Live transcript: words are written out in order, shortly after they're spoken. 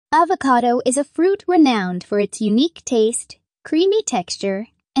Avocado is a fruit renowned for its unique taste, creamy texture,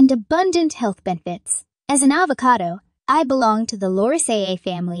 and abundant health benefits. As an avocado, I belong to the Lauraceae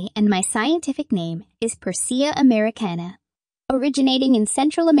family and my scientific name is Persea americana. Originating in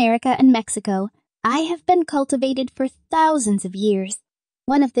Central America and Mexico, I have been cultivated for thousands of years.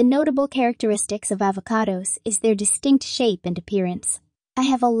 One of the notable characteristics of avocados is their distinct shape and appearance. I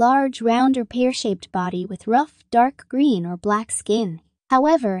have a large, round or pear-shaped body with rough, dark green or black skin.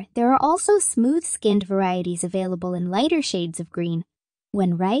 However, there are also smooth-skinned varieties available in lighter shades of green.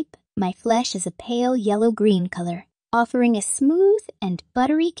 When ripe, my flesh is a pale yellow-green color, offering a smooth and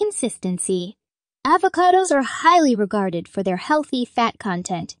buttery consistency. Avocados are highly regarded for their healthy fat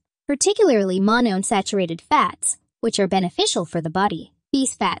content, particularly monounsaturated fats, which are beneficial for the body.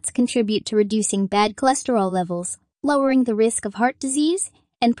 These fats contribute to reducing bad cholesterol levels, lowering the risk of heart disease,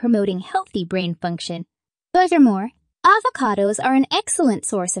 and promoting healthy brain function. Furthermore, avocados are an excellent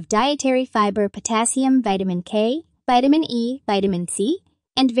source of dietary fiber, potassium, vitamin K, vitamin E, vitamin C,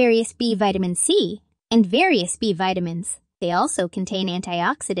 and various B vitamin C, and various B vitamins. They also contain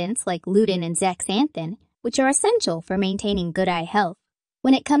antioxidants like lutein and zeaxanthin, which are essential for maintaining good eye health.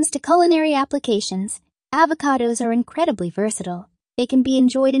 When it comes to culinary applications, avocados are incredibly versatile. They can be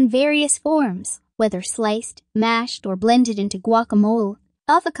enjoyed in various forms, whether sliced, mashed, or blended into guacamole.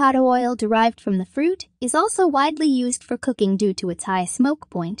 Avocado oil derived from the fruit is also widely used for cooking due to its high smoke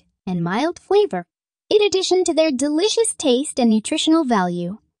point and mild flavor. In addition to their delicious taste and nutritional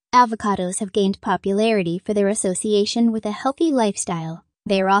value, avocados have gained popularity for their association with a healthy lifestyle.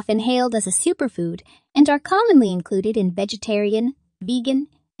 They are often hailed as a superfood and are commonly included in vegetarian, vegan,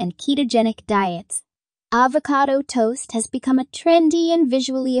 and ketogenic diets. Avocado toast has become a trendy and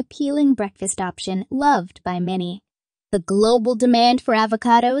visually appealing breakfast option loved by many. The global demand for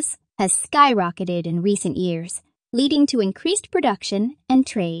avocados has skyrocketed in recent years, leading to increased production and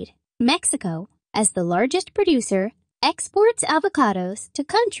trade. Mexico, as the largest producer, exports avocados to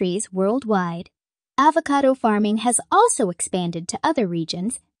countries worldwide. Avocado farming has also expanded to other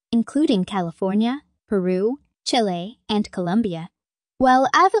regions, including California, Peru, Chile, and Colombia. While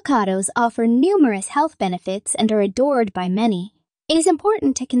avocados offer numerous health benefits and are adored by many, it is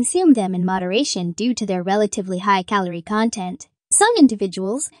important to consume them in moderation due to their relatively high calorie content. Some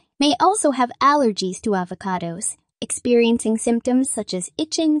individuals may also have allergies to avocados, experiencing symptoms such as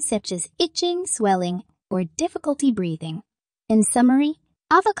itching, swelling, or difficulty breathing. In summary,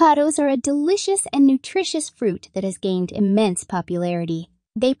 avocados are a delicious and nutritious fruit that has gained immense popularity.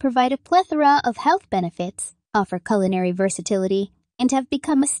 They provide a plethora of health benefits, offer culinary versatility, and have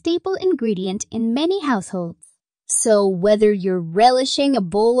become a staple ingredient in many households. So whether you're relishing a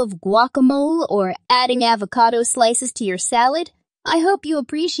bowl of guacamole or adding avocado slices to your salad, I hope you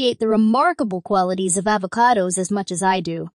appreciate the remarkable qualities of avocados as much as I do.